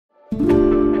Have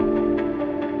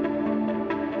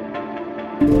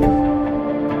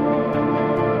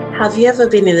you ever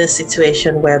been in a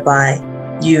situation whereby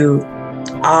you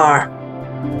are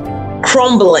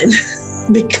crumbling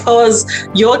because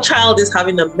your child is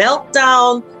having a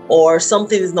meltdown, or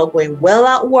something is not going well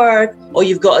at work, or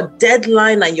you've got a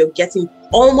deadline and you're getting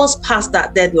almost past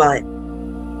that deadline?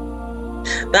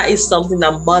 That is something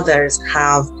that mothers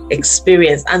have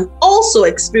experienced, and also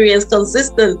experience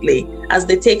consistently as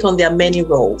they take on their many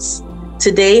roles.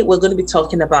 Today, we're going to be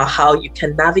talking about how you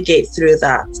can navigate through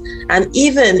that. And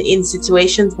even in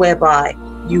situations whereby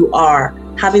you are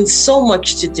having so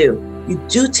much to do, you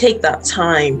do take that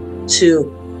time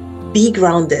to be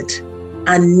grounded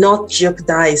and not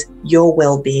jeopardize your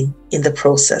well-being in the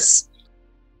process.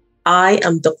 I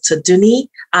am Dr. Duni.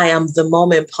 I am the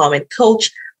Mom Empowerment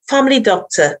Coach, family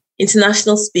doctor,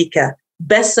 international speaker,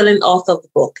 best-selling author of the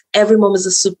book, Every Mom is a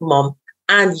Supermom,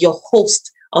 and your host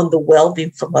on the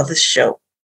Wellbeing for Mothers show.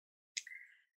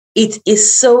 It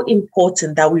is so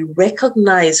important that we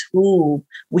recognize who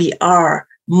we are,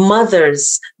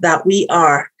 mothers that we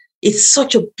are. It's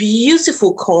such a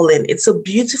beautiful calling. It's a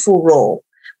beautiful role,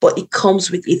 but it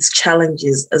comes with its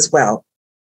challenges as well.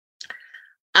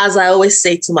 As I always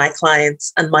say to my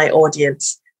clients and my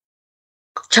audience,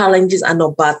 challenges are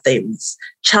not bad things.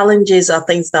 Challenges are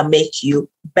things that make you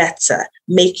better,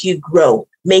 make you grow,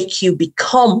 make you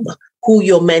become who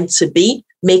you're meant to be,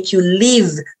 make you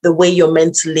live the way you're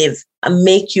meant to live, and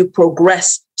make you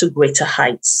progress to greater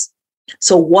heights.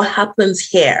 So what happens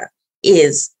here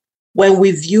is when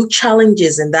we view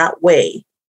challenges in that way,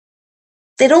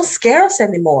 they don't scare us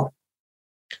anymore.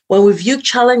 When we view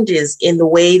challenges in the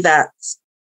way that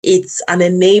it's an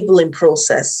enabling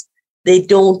process, they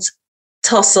don't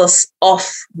toss us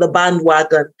off the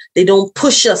bandwagon. They don't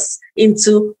push us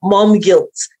into mom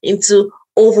guilt, into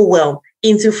overwhelm,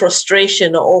 into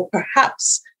frustration, or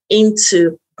perhaps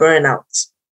into burnout.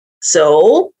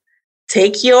 So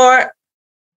take your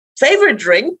favorite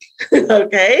drink,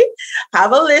 okay?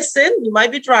 Have a listen. You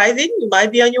might be driving. You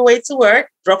might be on your way to work,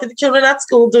 dropping the children at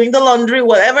school, doing the laundry,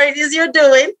 whatever it is you're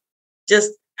doing.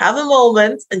 Just have a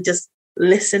moment and just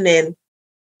listen in,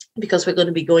 because we're going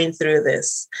to be going through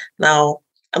this. Now,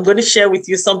 I'm going to share with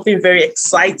you something very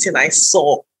exciting I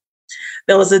saw.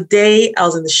 There was a day I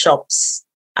was in the shops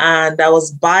and I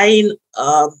was buying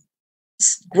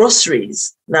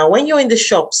groceries. Now, when you're in the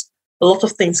shops, a lot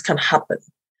of things can happen.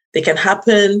 They can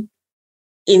happen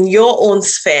in your own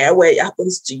sphere where it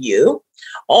happens to you,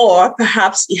 or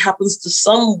perhaps it happens to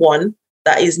someone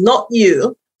that is not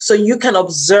you, so you can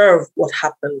observe what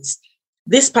happens.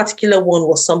 This particular one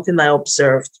was something I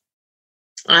observed.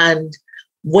 And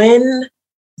when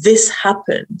this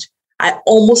happened, I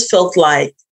almost felt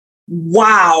like,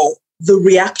 wow, the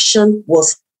reaction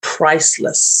was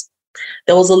priceless.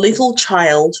 There was a little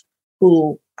child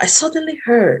who I suddenly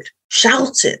heard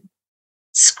shouting,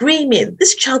 screaming.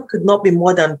 This child could not be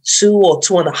more than 2 or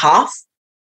 2.5.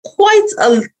 Quite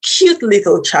a cute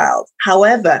little child.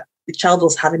 However, the child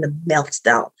was having a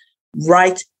meltdown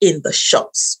right in the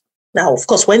shops. Now, of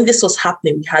course, when this was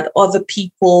happening, we had other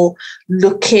people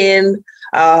looking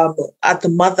at the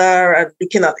mother and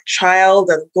looking at the child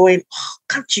and going, oh,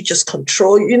 can't you just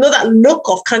control? You know, that look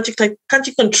of, can't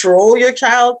you control your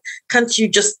child? Can't you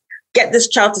just get this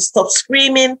child to stop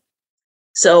screaming?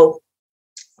 So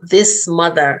this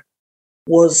mother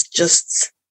was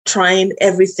just trying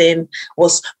everything,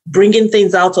 was bringing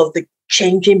things out of the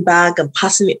changing bag and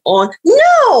passing it on.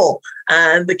 No!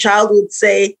 And the child would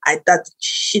say that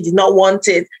she did not want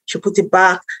it. She put it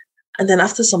back. And then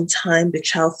after some time, the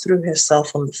child threw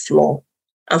herself on the floor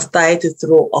and started to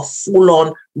throw a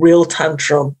full-on real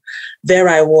tantrum. There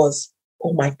I was.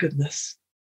 Oh my goodness.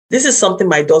 This is something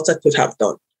my daughter could have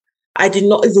done. I did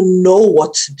not even know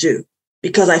what to do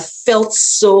because I felt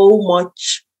so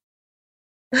much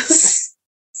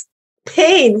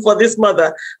pain for this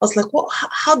mother. I was like, what?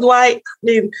 How do I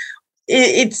mean,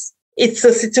 it's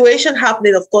a situation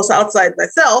happening, of course, outside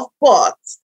myself, but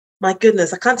my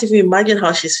goodness, I can't even imagine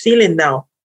how she's feeling now.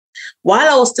 While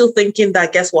I was still thinking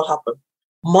that, guess what happened?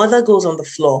 Mother goes on the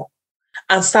floor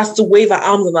and starts to wave her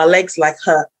arms and her legs like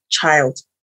her child.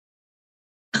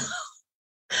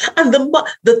 And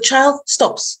the child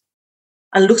stops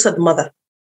and looks at the mother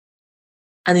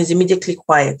and is immediately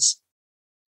quiet.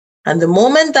 And the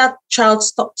moment that child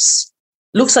stops,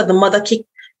 looks at the mother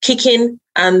kicking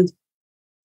and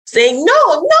saying, no,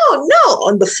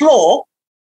 on the floor,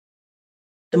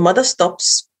 the mother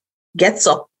stops, gets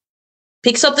up,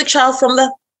 picks up the child from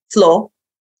the floor,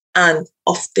 and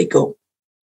off they go.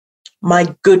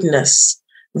 My goodness,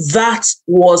 that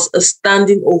was a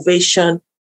standing ovation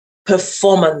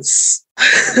performance.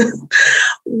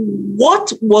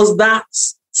 What was that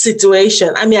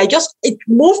situation? I mean, it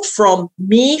moved from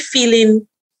me feeling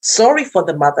sorry for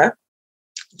the mother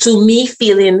to me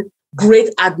feeling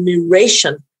great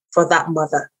admiration for that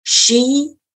mother.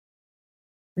 She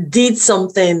did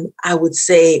something I would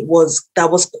say was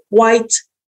quite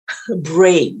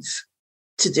brave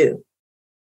to do.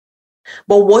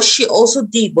 But what she also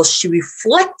did was she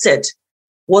reflected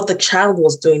what the child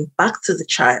was doing back to the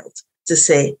child to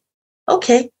say,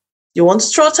 okay, you want to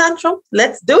throw a tantrum?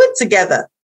 Let's do it together.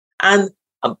 And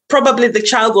probably the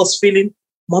child was feeling,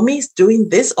 Mommy's doing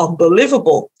this,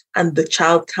 unbelievable. And the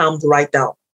child calmed right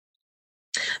down.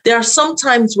 There are some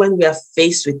times when we are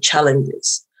faced with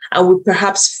challenges and we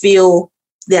perhaps feel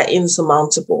they're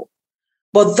insurmountable.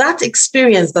 But that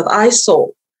experience that I saw,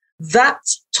 that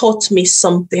taught me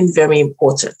something very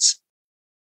important.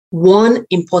 One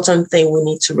important thing we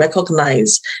need to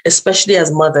recognize, especially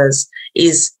as mothers,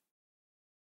 is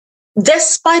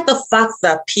despite the fact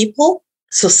that people,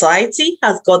 society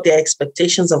has got their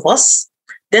expectations of us,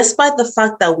 despite the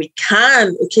fact that we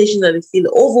can occasionally feel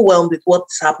overwhelmed with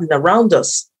what's happening around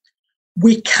us,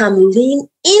 we can lean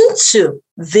into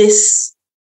this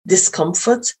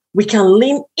discomfort. We can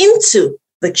lean into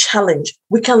the challenge.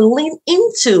 We can lean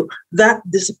into that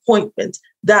disappointment,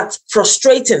 that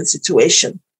frustrating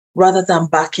situation, rather than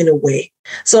backing away.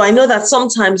 So I know that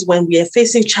sometimes when we are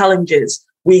facing challenges,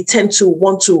 we tend to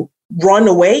want to run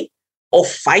away or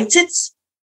fight it,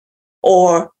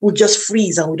 or we just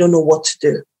freeze and we don't know what to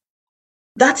do.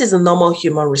 That is a normal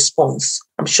human response.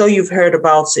 I'm sure you've heard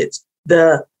about it,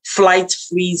 the flight,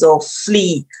 freeze, or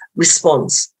flee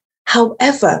response.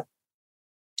 However,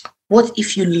 what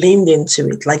if you leaned into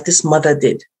it like this mother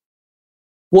did?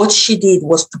 What she did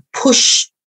was to push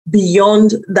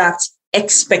beyond that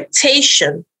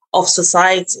expectation of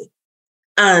society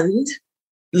and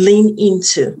lean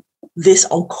into this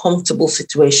uncomfortable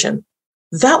situation.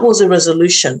 That was a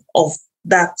resolution of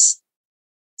that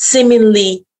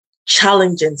seemingly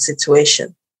challenging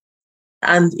situation.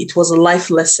 And it was a life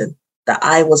lesson that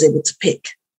I was able to pick.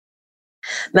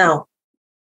 Now,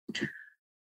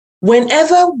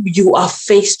 whenever you are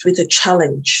faced with a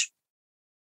challenge,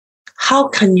 how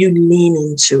can you lean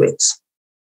into it?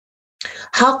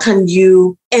 How can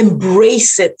you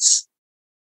embrace it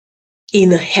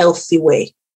in a healthy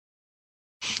way?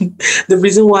 The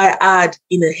reason why I add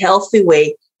in a healthy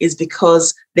way is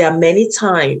because there are many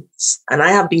times, and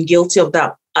I have been guilty of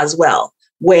that as well,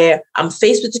 where I'm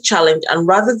faced with a challenge, and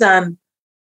rather than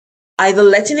either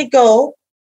letting it go,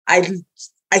 I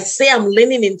say I'm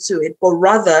leaning into it, but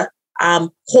rather I'm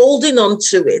holding on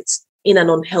to it in an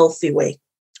unhealthy way.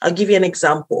 I'll give you an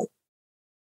example.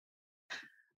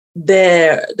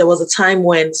 There was a time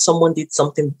when someone did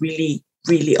something really,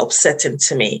 really upsetting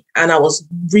to me, and I was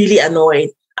really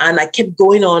annoyed, and I kept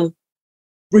going on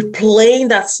replaying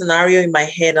that scenario in my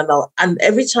head, and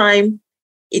every time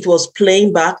it was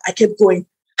playing back, I kept going,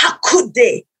 how could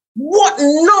they? What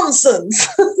nonsense!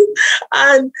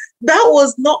 And that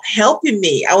was not helping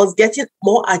me. I was getting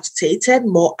more agitated,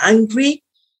 more angry,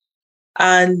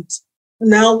 and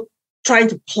now trying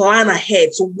to plan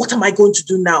ahead. So what am I going to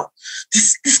do now?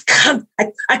 This can't,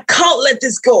 I can't let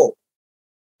this go.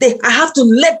 I have to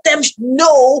let them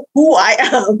know who I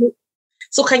am.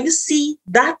 So can you see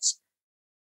that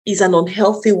is an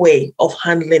unhealthy way of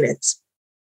handling it?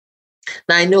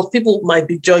 Now, I know people might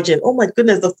be judging, oh my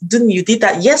goodness, didn't you did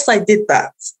that? Yes, I did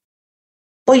that.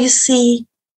 But you see,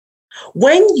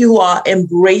 when you are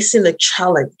embracing a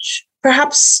challenge,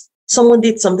 perhaps someone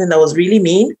did something that was really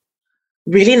mean,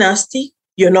 really nasty.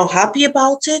 You're not happy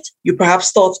about it. You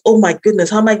perhaps thought, oh my goodness,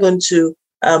 how am I going to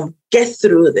get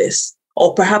through this?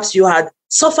 Or perhaps you had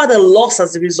suffered a loss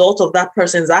as a result of that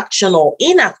person's action or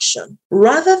inaction.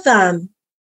 Rather than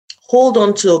hold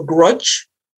on to a grudge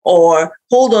or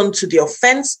hold on to the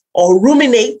offense or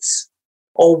ruminate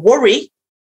or worry,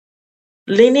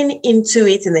 leaning into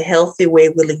it in a healthy way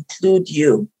will include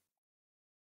you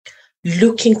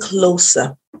looking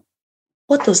closer.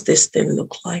 What does this thing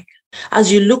look like?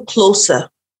 As you look closer,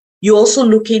 you also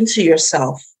look into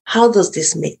yourself. How does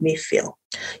this make me feel?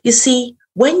 You see,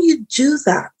 when you do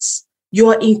that, you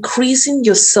are increasing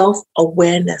your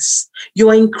self-awareness. You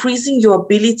are increasing your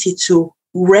ability to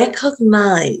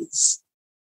recognize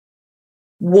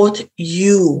what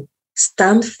you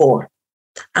stand for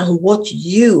and what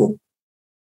you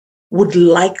would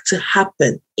like to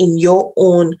happen in your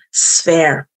own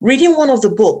sphere. Reading one of the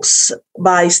books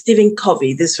by Stephen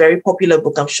Covey, this very popular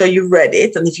book, I'm sure you've read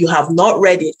it. And if you have not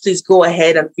read it, please go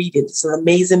ahead and read it. It's an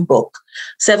amazing book,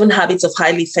 7 Habits of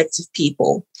Highly Effective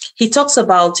People. He talks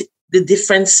about the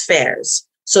different spheres.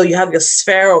 So you have your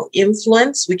sphere of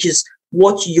influence, which is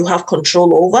what you have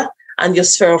control over, and your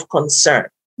sphere of concern,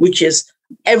 which is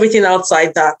everything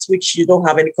outside that which you don't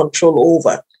have any control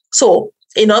over. So,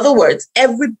 in other words,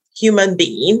 every human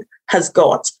being has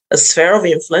got a sphere of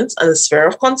influence and a sphere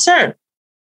of concern.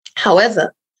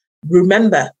 However,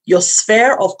 remember, your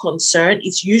sphere of concern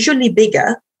is usually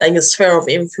bigger than your sphere of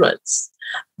influence.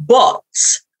 But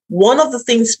one of the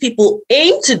things people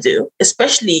aim to do,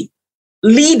 especially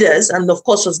leaders, and of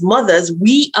course, as mothers,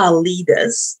 we are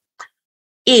leaders,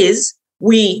 is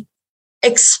we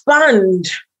expand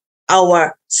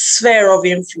our sphere of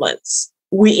influence.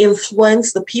 We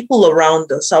influence the people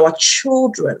around us, our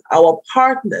children, our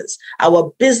partners,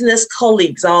 our business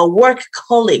colleagues, our work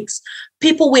colleagues,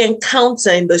 people we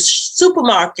encounter in the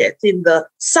supermarket, in the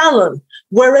salon,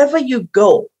 wherever you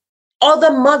go,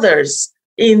 other mothers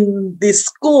in the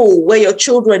school where your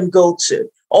children go to,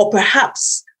 or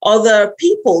perhaps other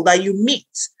people that you meet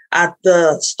at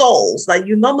the stalls that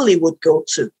you normally would go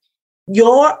to.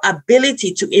 Your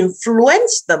ability to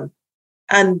influence them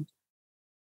and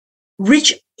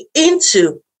reach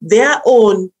into their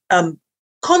own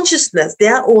consciousness,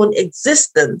 their own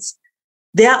existence,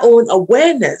 their own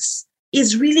awareness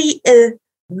is really a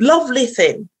lovely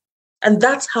thing. And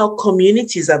that's how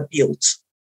communities are built.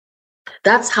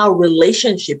 That's how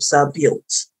relationships are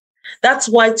built. That's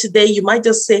why today you might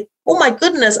just say, oh my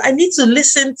goodness, I need to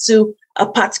listen to a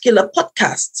particular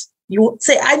podcast. You would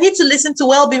say, I need to listen to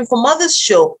Wellbeing for Mothers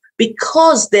show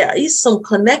because there is some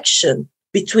connection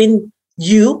between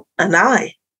you and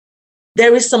I.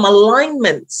 There is some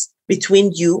alignment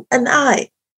between you and I.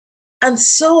 And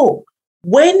so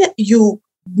when you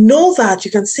know that,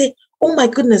 you can say, oh my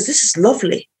goodness, this is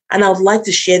lovely. And I would like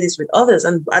to share this with others.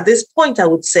 And at this point, I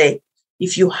would say,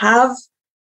 if you have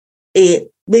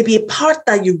maybe a part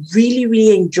that you really,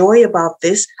 really enjoy about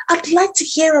this, I'd like to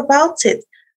hear about it.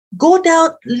 Go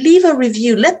down, leave a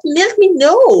review. Let me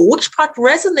know which part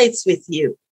resonates with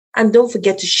you. And don't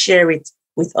forget to share it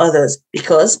with others,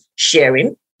 because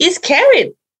sharing is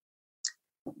caring.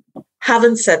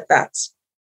 Having said that,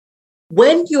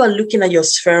 when you are looking at your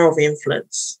sphere of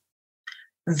influence,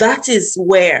 that is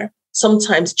where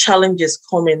sometimes challenges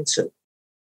come into.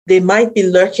 They might be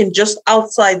lurking just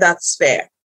outside that sphere.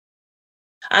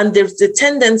 And there's the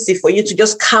tendency for you to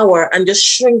just cower and just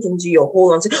shrink into your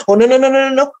hole and say, oh,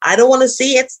 no, I don't want to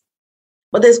see it.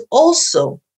 But there's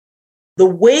also the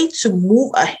way to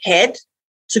move ahead,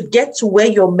 to get to where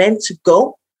you're meant to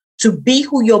go, to be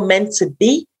who you're meant to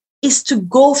be, is to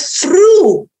go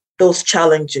through those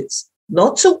challenges,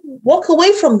 not to walk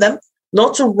away from them,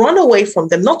 not to run away from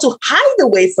them, not to hide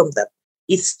away from them.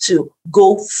 It's to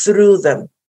go through them.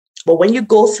 But when you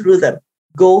go through them,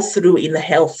 go through in a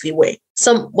healthy way.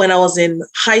 When I was in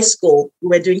high school, we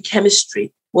were doing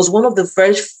chemistry, was one of the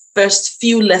very first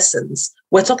few lessons.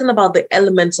 We're talking about the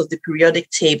elements of the periodic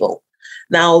table.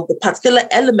 Now, the particular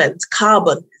element,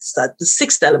 carbon, is the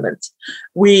sixth element.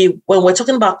 When we're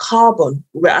talking about carbon,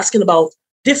 we're asking about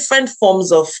different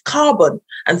forms of carbon.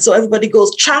 And so everybody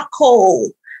goes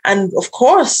charcoal, and of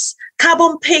course,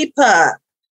 carbon paper.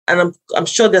 And I'm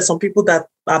sure there's some people that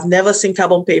have never seen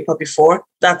carbon paper before.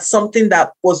 That's something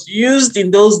that was used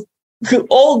in those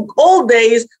old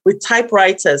days with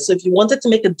typewriters. So if you wanted to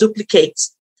make a duplicate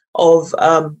of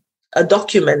a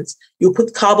document, you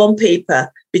put carbon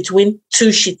paper between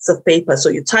two sheets of paper. So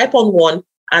you type on one,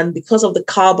 and because of the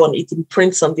carbon, it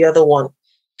imprints on the other one.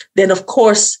 Then, of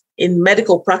course, in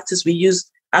medical practice, we use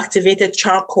activated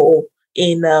charcoal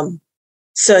in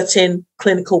certain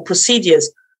clinical procedures.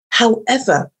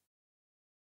 However,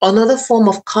 another form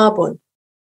of carbon,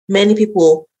 many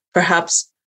people perhaps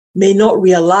may not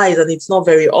realize, and it's not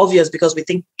very obvious because we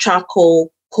think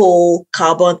charcoal, coal,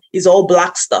 carbon is all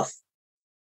black stuff,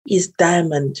 is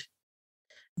diamond.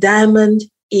 Diamond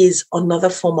is another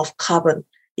form of carbon.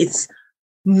 It's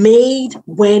made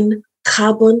when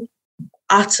carbon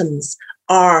atoms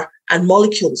and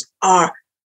molecules are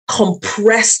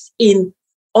compressed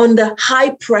under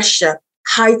high pressure,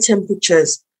 high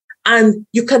temperatures. And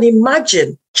you can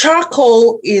imagine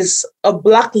charcoal is a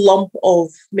black lump of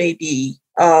maybe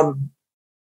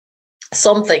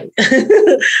something,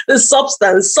 the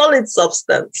substance, solid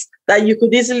substance that you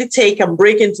could easily take and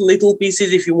break into little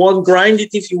pieces if you want, grind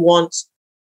it if you want.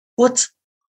 But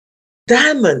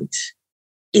diamond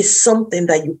is something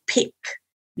that you pick.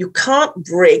 You can't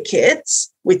break it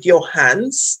with your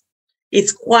hands.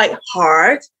 It's quite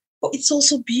hard, but it's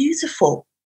also beautiful.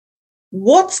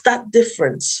 What's that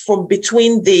difference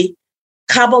between the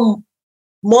carbon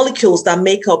molecules that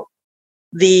make up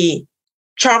the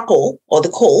charcoal or the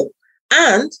coal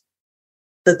and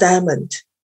the diamond?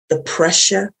 The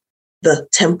pressure, the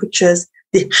temperatures,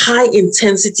 the high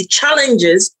intensity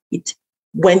challenges it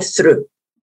went through.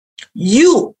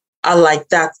 You are like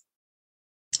that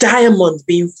diamond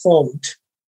being formed.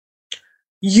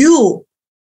 You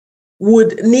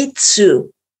would need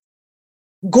to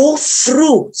go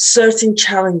through certain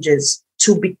challenges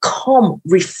to become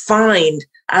refined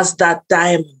as that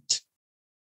diamond.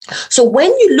 So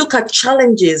when you look at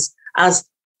challenges as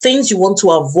things you want to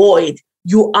avoid,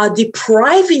 you are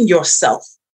depriving yourself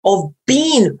of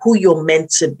being who you're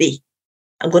meant to be.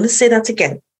 I'm going to say that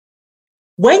again.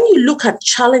 When you look at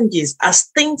challenges as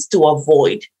things to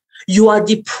avoid, you are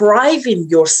depriving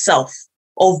yourself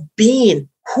of being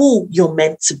who you're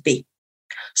meant to be.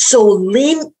 So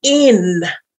lean in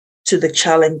to the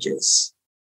challenges,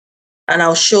 and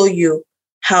I'll show you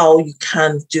how you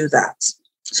can do that.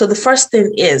 So the first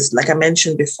thing is, like I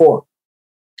mentioned before,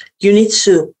 you need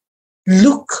to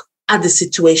look at the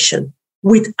situation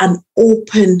with an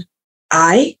open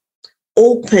eye,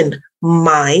 open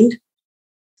mind,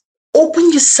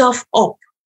 open yourself up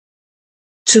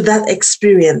to that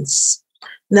experience.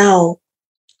 Now,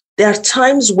 there are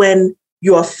times when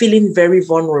you are feeling very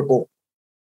vulnerable.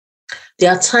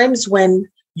 There are times when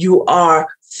you are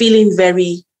feeling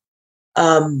very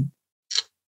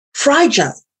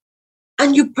fragile,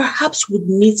 and you perhaps would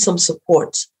need some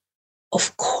support.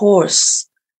 Of course,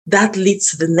 that leads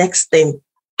to the next thing.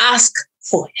 Ask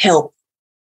for help.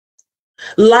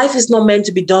 Life is not meant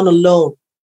to be done alone.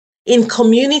 In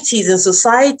communities and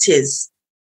societies,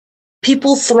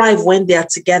 people thrive when they are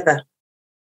together.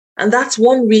 And that's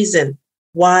one reason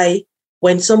why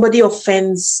when somebody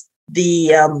offends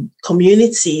the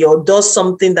community or does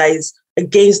something that is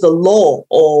against the law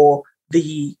or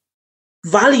the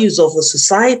values of the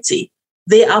society,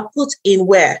 they are put in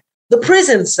where? The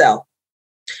prison cell.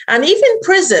 And if in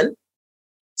prison,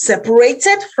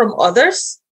 separated from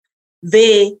others,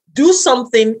 they do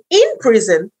something in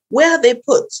prison where they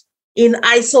put in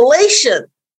isolation.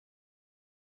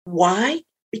 Why?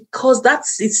 Because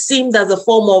it's seen as a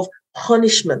form of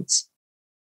punishment.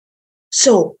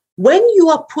 So when you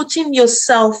are putting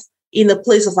yourself in a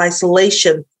place of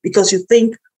isolation because you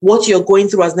think what you're going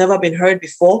through has never been heard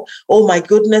before, oh my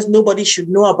goodness, nobody should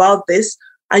know about this,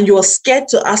 and you're scared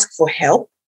to ask for help,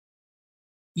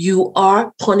 you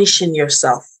are punishing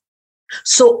yourself.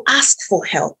 So ask for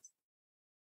help.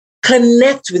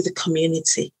 Connect with the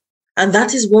community. And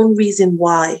that is one reason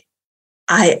why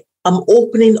I am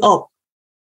opening up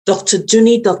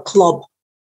drdunni.club.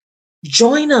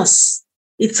 Join us.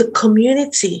 It's a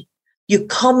community. You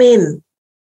come in,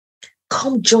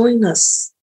 come join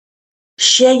us.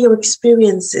 Share your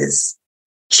experiences.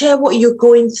 Share what you're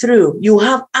going through. You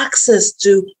have access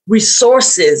to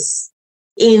resources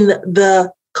in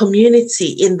the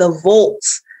community, in the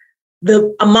vaults.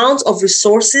 The amount of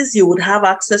resources you would have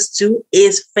access to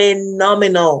is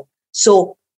phenomenal.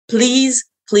 So please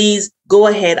go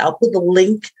ahead. I'll put the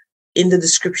link in the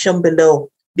description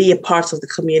below. Be a part of the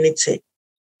community.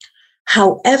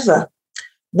 However,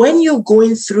 when you're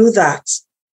going through that,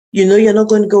 you know you're not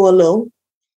going to go alone.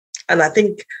 And I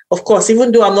think, of course,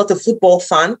 even though I'm not a football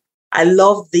fan, I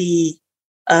love the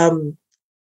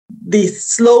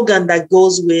slogan that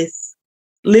goes with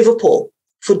Liverpool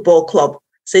Football Club.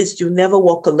 Says you never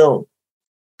walk alone.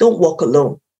 Don't walk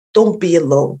alone. Don't be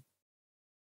alone.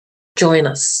 Join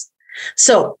us.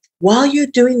 So while you're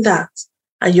doing that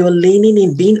and you're leaning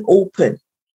in, being open,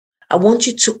 I want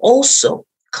you to also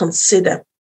consider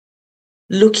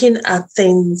looking at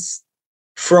things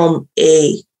from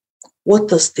what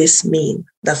does this mean?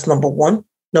 That's number one.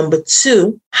 Number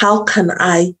two, how can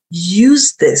I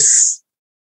use this?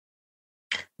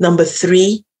 Number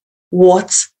three,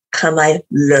 what can I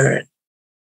learn?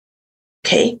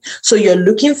 Okay, so you're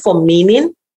looking for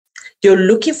meaning, you're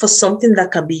looking for something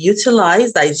that can be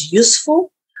utilized, that is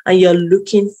useful, and you're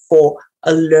looking for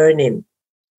a learning.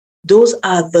 Those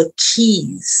are the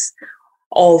keys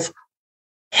of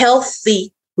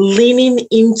healthy leaning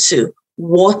into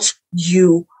what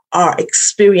you are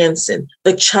experiencing,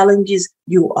 the challenges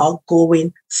you are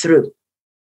going through.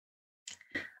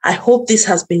 I hope this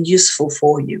has been useful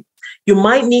for you. You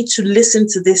might need to listen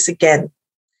to this again.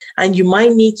 And you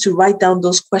might need to write down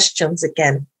those questions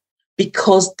again,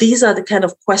 because these are the kind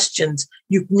of questions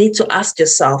you need to ask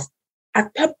yourself,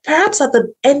 perhaps at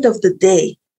the end of the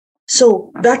day.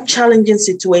 So that challenging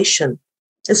situation,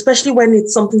 especially when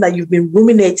it's something that you've been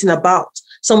ruminating about,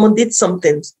 someone did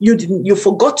something, you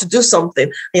forgot to do something,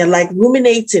 and you're like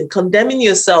ruminating, condemning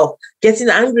yourself, getting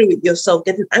angry with yourself,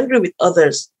 getting angry with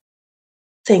others.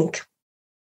 Think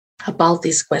about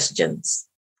these questions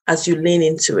as you lean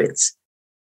into it.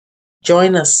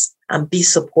 Join us and be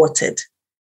supported.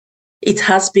 It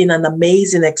has been an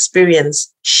amazing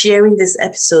experience sharing this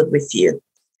episode with you.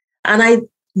 And I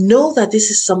know that this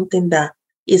is something that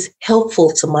is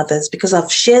helpful to mothers because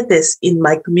I've shared this in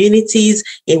my communities,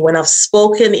 and when I've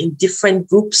spoken in different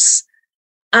groups,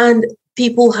 and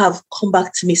people have come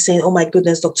back to me saying, oh my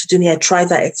goodness, Dr. Dunni, I tried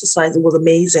that exercise. It was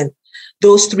amazing.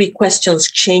 Those 3 questions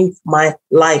changed my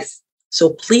life.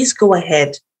 So please go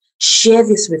ahead, share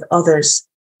this with others.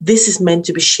 This is meant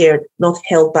to be shared, not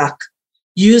held back.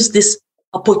 Use this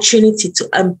opportunity to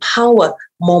empower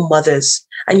more mothers.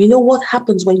 And you know what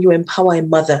happens when you empower a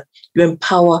mother? You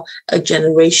empower a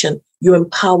generation. You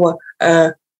empower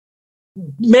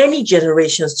many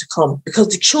generations to come, because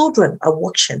the children are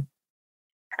watching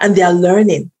and they are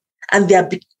learning and they are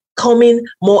becoming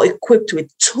more equipped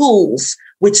with tools,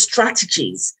 with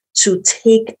strategies to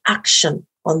take action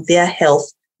on their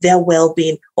health, their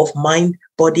well-being of mind,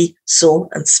 body, soul,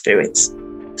 and spirit.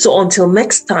 So until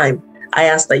next time, I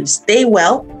ask that you stay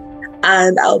well,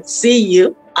 and I'll see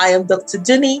you. I am Dr.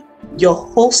 Dunni, your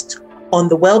host on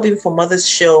the Wellbeing for Mothers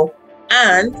show,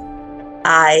 and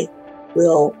I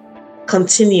will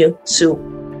continue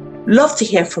to love to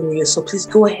hear from you. So please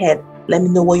go ahead. Let me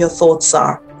know what your thoughts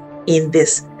are in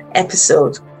this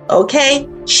episode. Okay?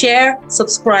 Share,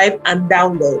 subscribe, and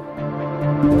download.